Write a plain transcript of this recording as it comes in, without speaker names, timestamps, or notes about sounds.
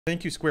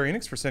Thank you, Square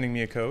Enix, for sending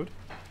me a code.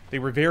 They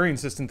were very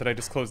insistent that I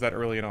disclose that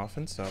early and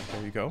often, so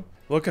there you go.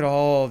 Look at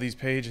all these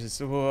pages.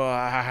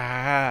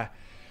 To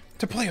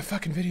play a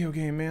fucking video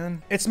game,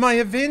 man. It's my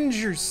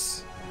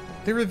Avengers.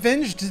 They're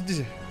avenged.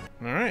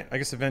 Alright, I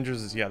guess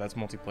Avengers is, yeah, that's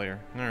multiplayer.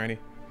 Alrighty.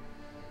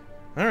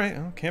 Alright,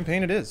 well,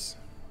 campaign it is.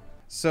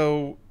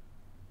 So,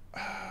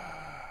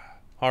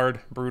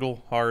 hard,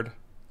 brutal, hard.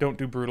 Don't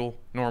do brutal,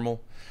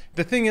 normal.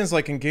 The thing is,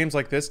 like, in games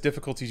like this,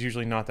 difficulty's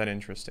usually not that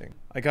interesting.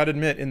 I gotta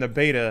admit, in the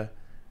beta,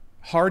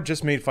 hard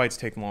just made fights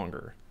take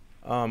longer.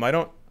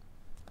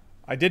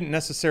 I didn't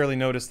necessarily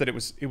notice that it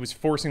was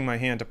forcing my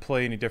hand to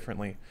play any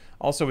differently.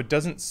 Also, it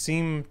doesn't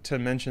seem to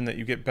mention that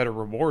you get better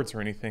rewards or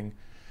anything.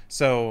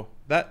 So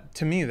that,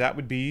 to me, that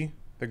would be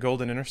the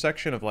golden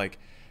intersection of, like,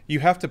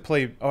 you have to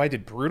play. Oh, I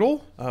did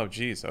brutal? Oh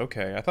geez,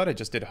 okay. I thought I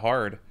just did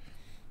hard.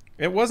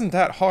 It wasn't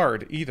that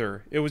hard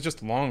either. It was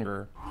just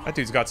longer. That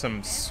dude's got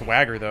some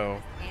swagger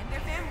though.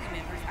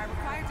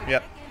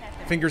 Yep.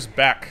 Fingers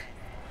back.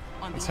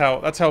 That's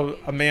how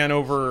a man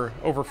over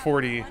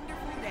 40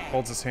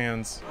 holds his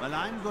hands. Well,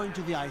 I'm going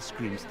to the ice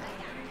cream stand.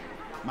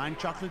 Mind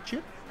chocolate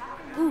chip?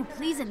 Ooh,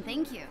 please and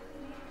thank you.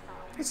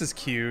 This is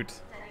cute.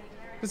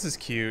 This is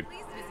cute.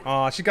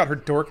 Aw, she got her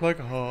dork look.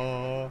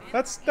 Oh,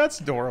 that's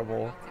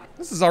adorable.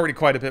 This is already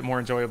quite a bit more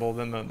enjoyable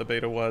than the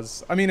beta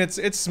was. I mean,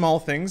 it's small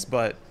things,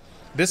 but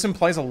this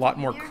implies a lot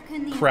more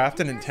craft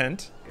and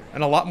intent,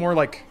 and a lot more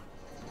like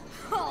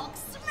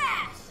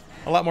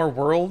a lot more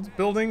world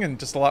building and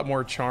just a lot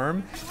more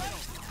charm.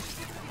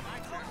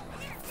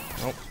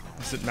 Oh,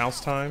 is it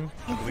mouse time?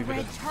 I believe it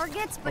is.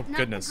 Oh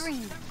goodness.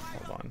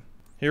 Hold on.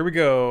 Here we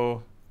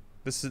go.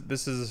 This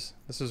is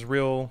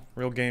real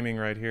gaming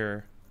right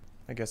here.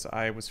 I guess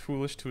I was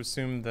foolish to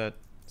assume that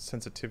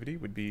sensitivity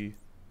would be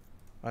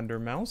under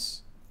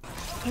mouse.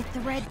 Hit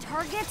the red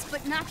targets,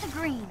 but not the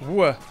green.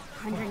 Whoa.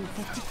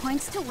 150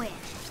 points to win.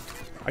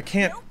 I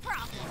can't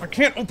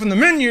open the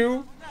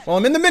menu while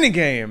I'm in the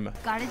minigame.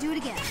 Gotta do it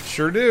again.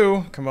 Sure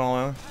do,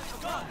 Kamala.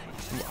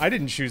 I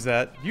didn't choose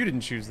that. You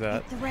didn't choose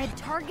that. Hit the red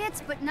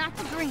targets, but not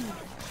the green.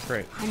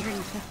 Great.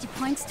 150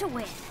 points to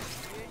win.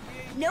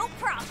 No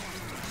problem.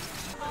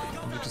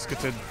 You just get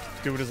to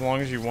do it as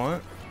long as you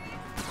want.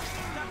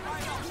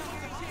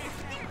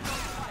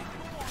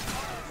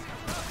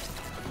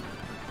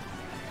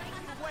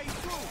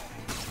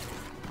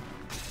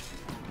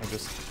 I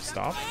just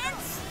stop?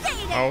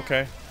 Oh,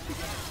 okay.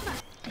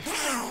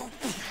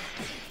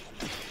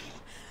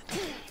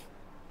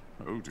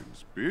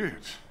 Odin's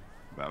beard.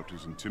 About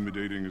as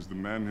intimidating as the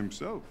man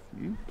himself,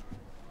 hmm?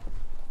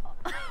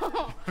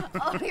 Oh,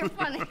 you're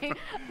funny.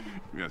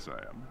 Yes, I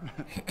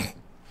am.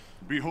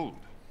 Behold,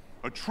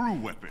 a true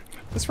weapon.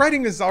 This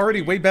writing is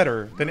already way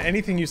better than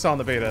anything you saw in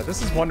the beta.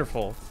 This is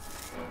wonderful.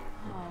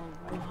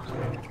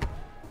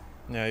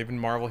 Yeah, even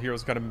Marvel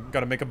heroes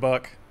gotta make a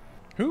buck.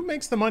 Who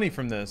makes the money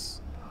from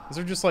this? Is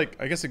there just like,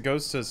 I guess it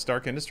goes to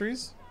Stark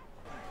Industries?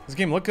 Does the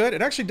game look good?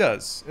 It actually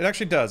does. It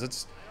actually does.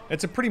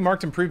 It's a pretty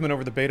marked improvement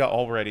over the beta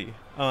already.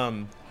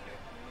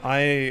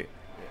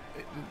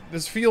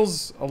 This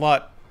feels a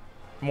lot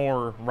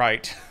more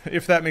right,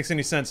 if that makes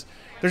any sense.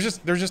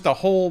 There's a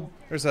whole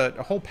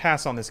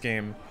pass on this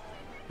game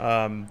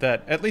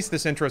that at least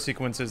this intro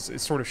sequence is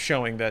sort of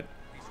showing that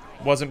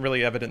wasn't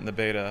really evident in the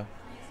beta.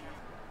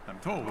 I'm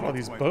told all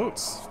these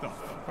boats.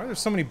 Why are there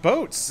so many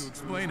boats? To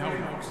explain how it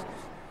works,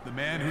 the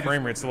man who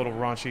frame rate's a little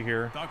raunchy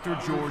here. Dr.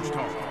 George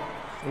Tark.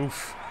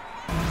 Oof.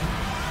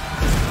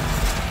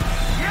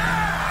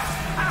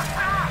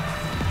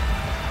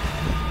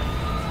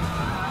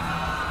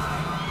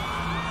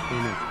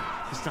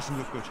 This doesn't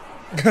look good.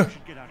 We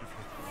should get out of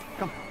here.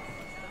 Come.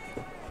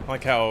 I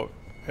like how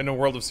in a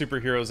world of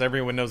superheroes,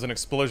 everyone knows an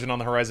explosion on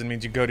the horizon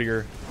means you go to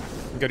your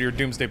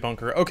doomsday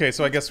bunker. Okay,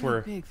 so I guess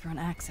we're big for an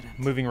accident.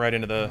 Moving right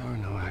into the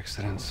no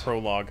accidents.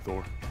 Prologue.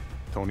 Thor,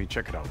 Tony,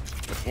 check it out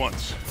at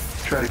once.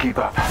 Try to keep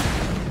up.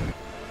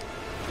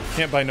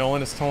 Can't buy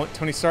Nolan as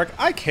Tony Stark.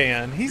 I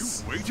can.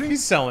 He's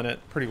selling it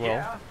pretty well.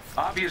 Yeah,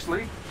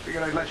 obviously.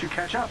 Figured I'd let you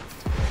catch up.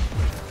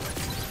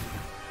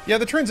 Yeah,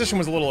 the transition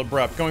was a little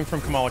abrupt, going from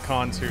Kamala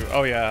Khan to,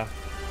 oh yeah.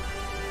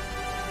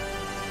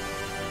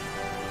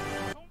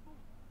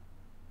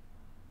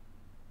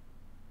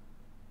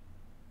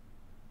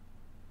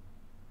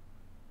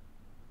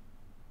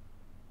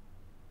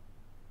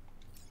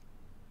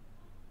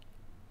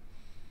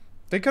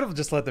 They could have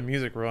just let the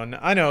music run.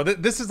 I know,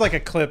 this is like a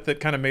clip that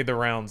kind of made the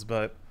rounds,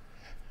 but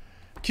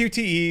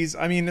QTEs,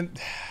 I mean,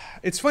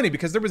 it's funny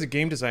because there was a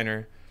game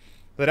designer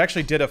that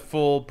actually did a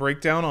full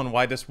breakdown on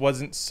why this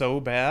wasn't so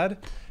bad.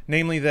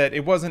 Namely that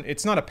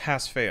it's not a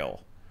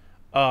pass-fail.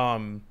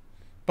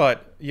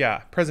 But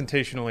yeah,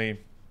 presentationally,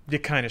 you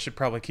kind of should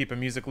probably keep a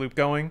music loop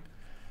going.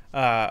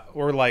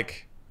 Or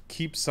like,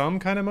 keep some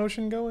kind of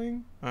motion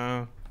going.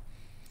 Yeah,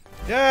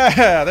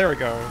 there we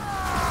go.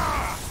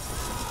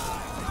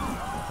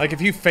 Like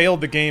if you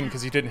failed the game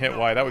because you didn't hit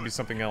Y, that would be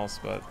something else,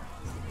 but...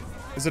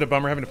 Is it a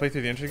bummer having to play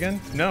through the intro again?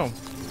 No.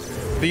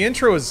 The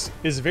intro is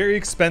very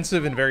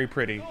expensive and very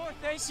pretty.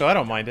 so I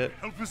don't mind it.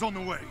 Help is on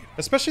the way.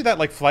 Especially that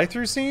like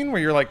fly-through scene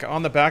where you're like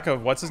on the back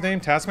of what's his name,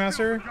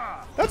 Taskmaster.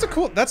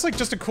 That's like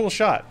just a cool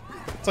shot.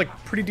 It's like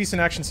pretty decent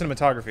action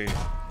cinematography,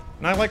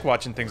 and I like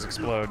watching things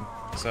explode.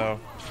 So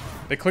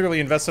they clearly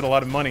invested a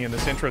lot of money in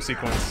this intro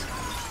sequence.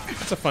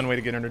 That's a fun way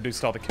to get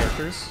introduced to all the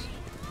characters.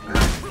 Oh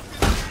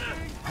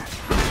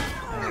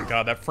my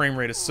god, that frame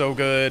rate is so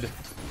good.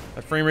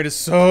 That frame rate is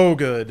so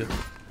good.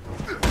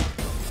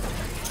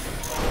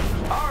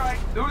 Alright,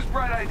 whose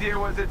bright idea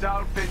was it to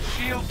outfit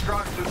shield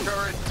trucks with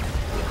turrets?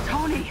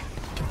 Tony!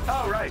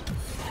 Oh, right.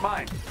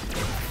 Mine.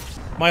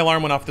 My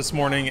alarm went off this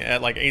morning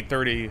at like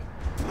 8:30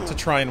 to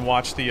try and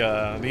watch the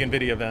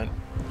NVIDIA event.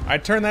 I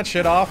turned that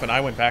shit off and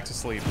I went back to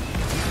sleep.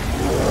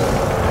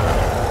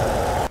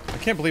 I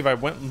can't believe I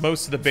went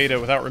most of the beta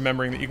without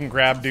remembering that you can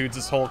grab dudes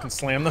as Hulk and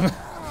slam them.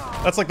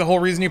 That's like the whole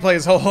reason you play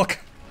as Hulk.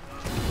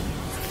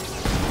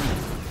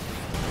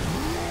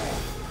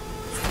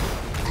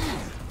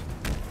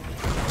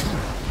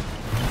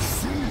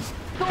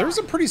 There's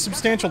a pretty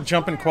substantial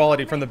jump in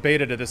quality from the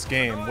beta to this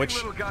game, which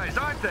Little guys,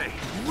 aren't they?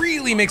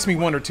 really makes me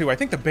wonder too. I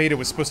think the beta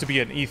was supposed to be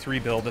an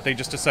E3 build that they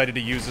just decided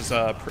to use as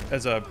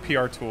a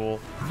PR tool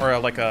or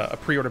like a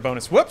pre-order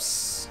bonus.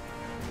 Whoops!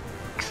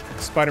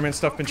 Spider-Man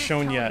stuff been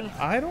shown yet?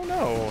 I don't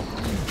know.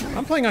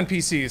 I'm playing on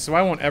PC, so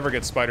I won't ever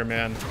get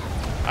Spider-Man.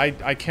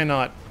 I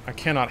cannot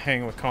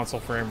hang with console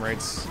frame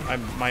rates.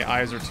 My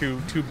eyes are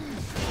too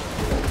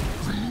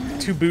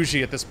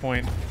bougie at this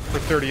point for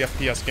 30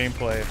 FPS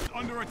gameplay.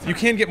 You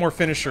can get more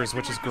finishers,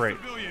 which is great.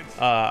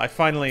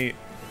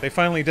 They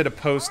finally did a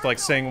post like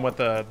saying what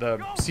the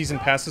season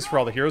passes for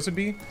all the heroes would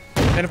be.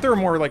 And if there were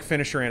more like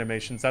finisher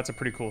animations, that's a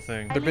pretty cool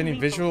thing. There been any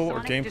visual or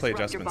gameplay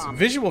adjustments?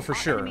 Visual for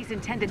sure.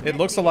 It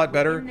looks a lot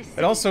better.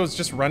 It also is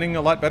just running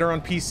a lot better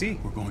on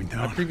PC. We're going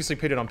down. I previously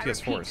played it on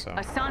PS4, so.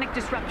 A sonic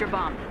disruptor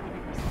bomb.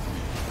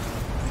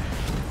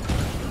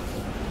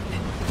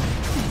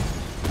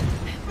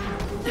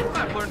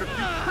 I've learned a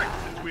few tricks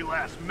since we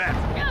last met.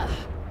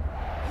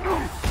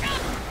 Oh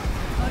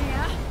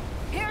yeah?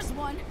 Here's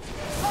one.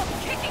 Oh,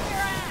 kicking your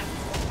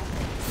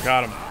ass!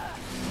 Got him.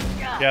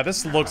 Yeah,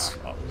 this looks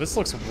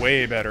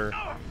way better.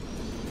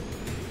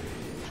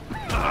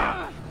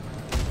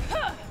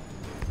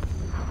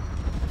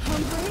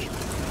 Hungry?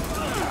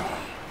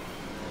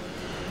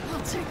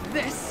 I'll take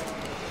this.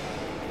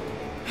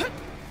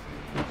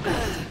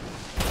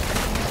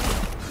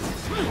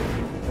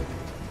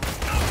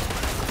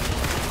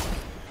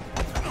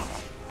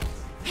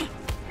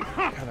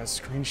 God, that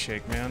screen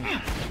shake, man.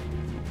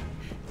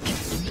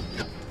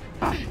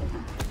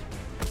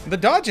 The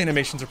dodge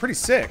animations are pretty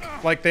sick.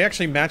 Like, they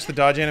actually match the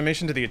dodge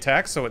animation to the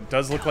attack, so it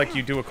does look like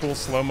you do a cool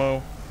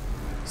slow-mo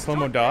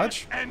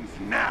dodge. Ends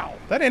now.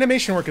 That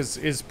animation work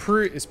is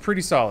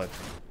pretty solid.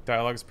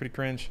 Dialogue is pretty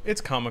cringe. It's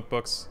comic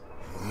books.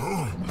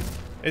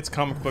 It's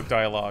comic book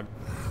dialogue.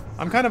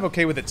 I'm kind of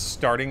okay with it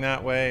starting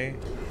that way.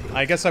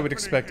 I guess I would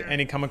expect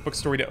any comic book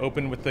story to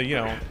open with the, you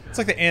know, it's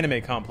like the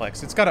anime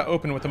complex. It's got to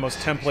open with the most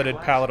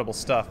templated, palatable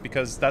stuff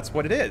because that's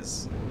what it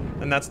is.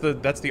 And that's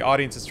the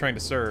audience it's trying to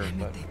serve.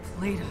 But. They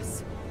played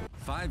us.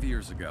 5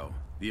 years ago,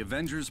 the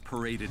Avengers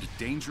paraded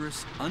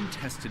dangerous,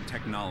 untested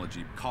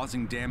technology,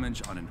 causing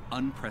damage on an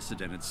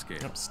unprecedented scale.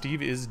 Yep,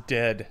 Steve is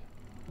dead.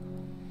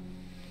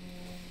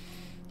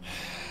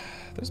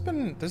 There's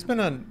been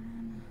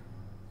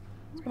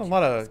a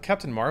lot of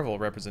Captain Marvel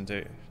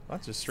representation.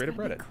 That's just straight up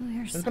Reddit.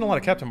 There's been a lot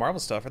of Captain Marvel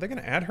stuff. Are they going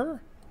to add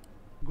her?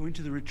 Going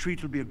to the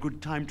retreat will be a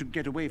good time to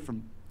get away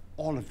from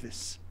all of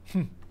this.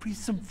 Breathe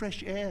some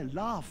fresh air,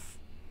 laugh.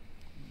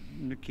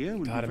 Nakia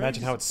will God, be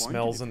imagine how it disappointed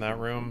smells if in you that don't.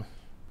 room.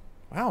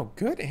 Wow,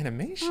 good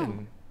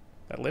animation.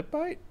 That lip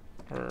bite?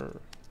 Or...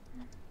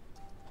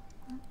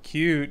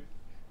 Cute.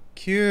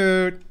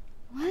 Cute.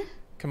 What?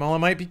 Kamala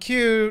might be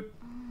cute.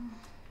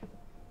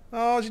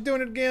 Oh, she's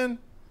doing it again.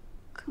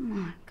 Come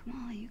on,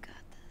 Kamala, you got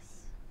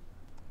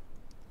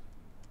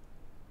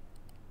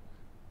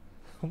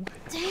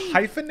this. Dang.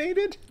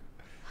 Hyphenated?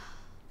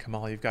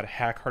 Kamala, you've got to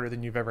hack harder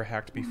than you've ever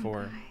hacked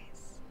before.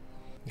 Nice.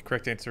 The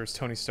correct answer is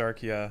Tony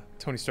Stark. Yeah,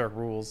 Tony Stark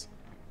rules.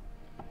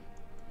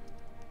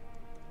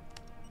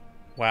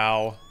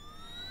 Wow.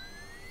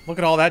 Look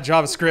at all that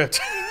JavaScript.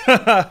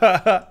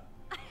 I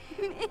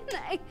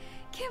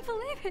can't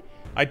believe it.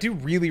 I do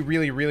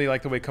really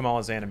like the way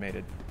Kamala's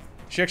animated.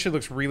 She actually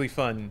looks really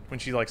fun when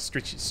she like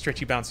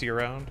stretchy bouncy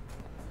around.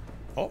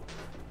 Oh,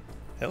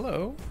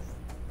 hello.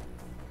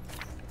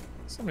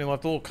 Somebody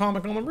left a little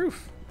comic on the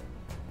roof.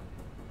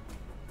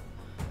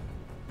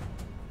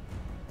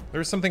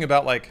 There's something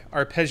about like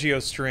arpeggio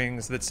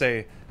strings that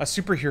say a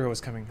superhero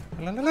is coming.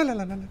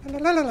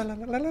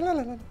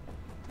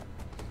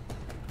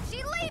 She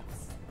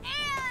leaps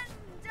and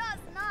does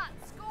not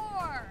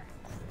score.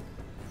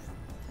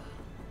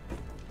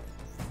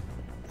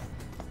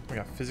 We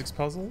got physics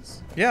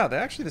puzzles. Yeah,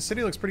 the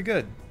city looks pretty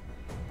good.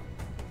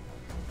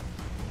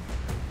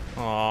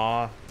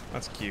 Aw,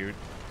 that's cute.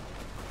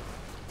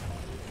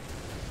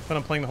 But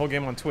I'm playing the whole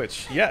game on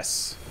Twitch.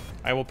 Yes,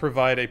 I will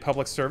provide a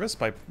public service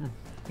by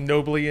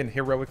nobly and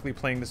heroically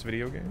playing this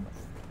video game.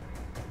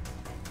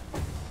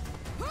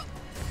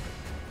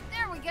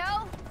 There we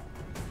go.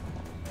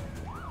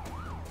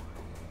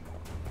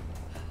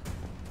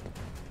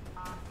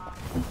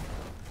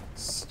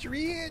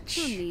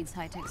 bitch. Who needs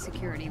high-tech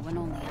security when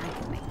only I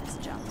can make this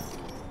jump?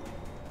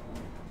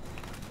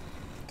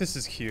 This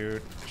is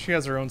cute. She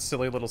has her own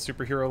silly little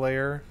superhero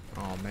lair.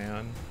 Oh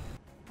man.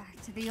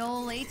 Back to the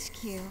old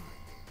HQ.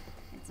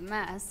 It's a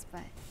mess,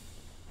 but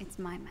it's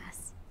my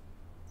mess.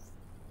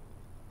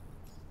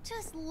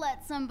 Just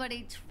let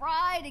somebody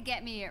try to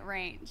get me at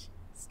range.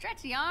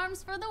 Stretchy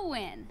arms for the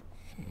win.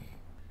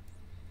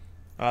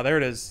 Ah, there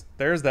it is.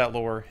 There's that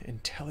lore.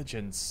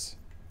 Intelligence.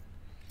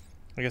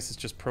 I guess it's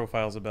just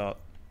profiles about.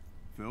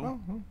 Phil?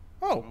 Oh.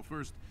 Well,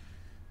 first,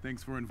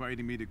 thanks for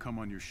inviting me to come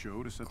on your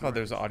show to set the Oh,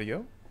 there's records.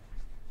 audio.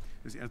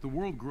 As the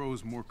world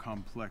grows more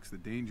complex, the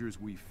dangers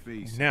we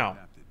face Now, are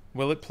adapted.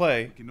 will it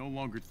play? We can no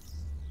longer...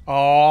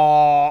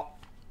 Oh,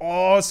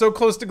 so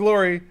close to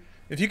glory.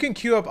 If you can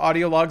queue up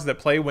audio logs that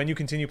play when you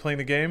continue playing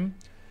the game,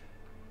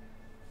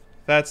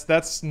 that's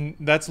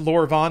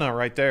Lorvana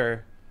right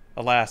there.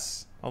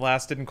 Alas,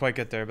 didn't quite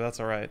get there, but that's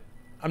all right.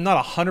 I'm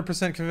not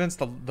 100% convinced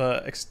the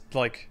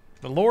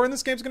lore in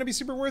this game is gonna be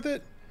super worth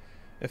it.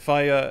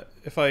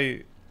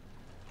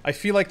 I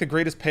feel like the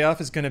greatest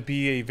payoff is gonna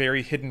be a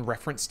very hidden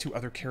reference to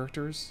other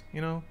characters.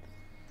 You know,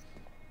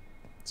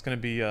 it's gonna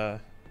be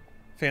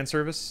fan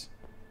service.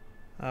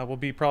 Will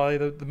be probably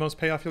the most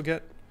payoff you'll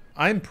get.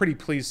 I'm pretty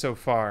pleased so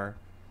far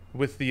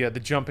with the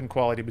jump in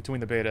quality between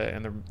the beta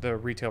and the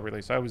retail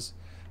release. I was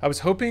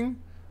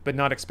hoping, but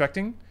not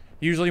expecting.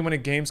 Usually when a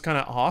game's kind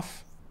of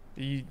off,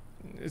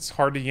 it's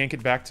hard to yank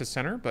it back to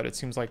center, but it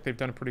seems like they've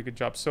done a pretty good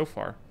job so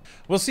far.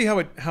 We'll see how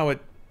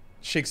it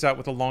shakes out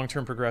with the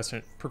long-term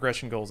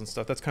progression goals and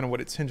stuff. That's kind of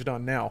what it's hinged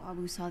on now.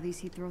 Abu saw these,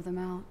 he'd throw them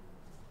out.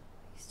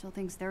 He still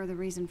thinks they're the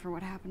reason for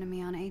what happened to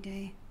me on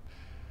A-Day.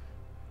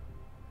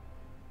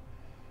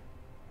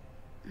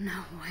 No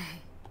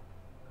way.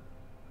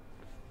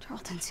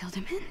 Tarleton sealed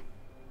him in?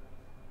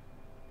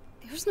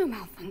 There's no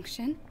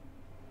malfunction.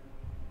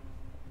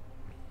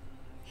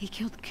 He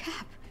killed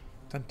Cap.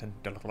 Dun, dun,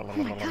 dun, Oh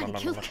my god, he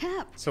killed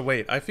Cap. So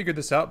wait, I figured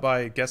this out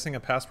by guessing a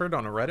password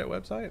on a Reddit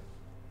website?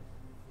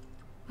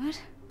 What?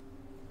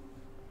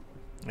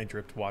 I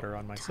dripped water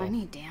on myself.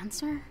 Tiny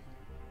dancer?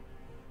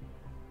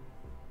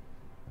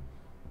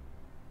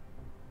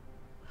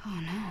 Oh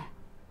no.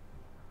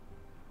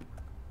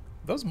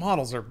 Those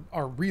models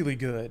are really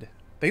good.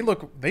 They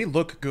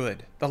look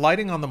good. The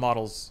lighting on the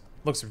models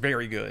looks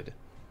very good.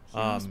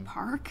 Heroes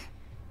Park?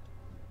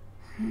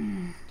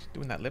 She's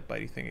doing that lip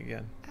bitey thing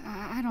again.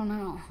 I don't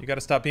know. You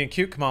gotta stop being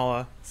cute,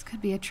 Kamala. This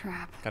could be a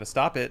trap. Gotta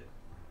stop it.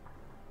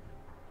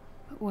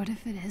 But what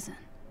if it isn't?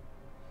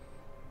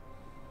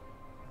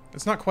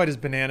 It's not quite as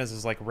bananas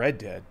as like Red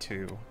Dead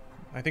 2.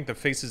 I think the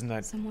faces in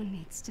that Someone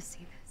needs to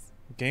see this.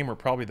 game were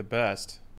probably the best.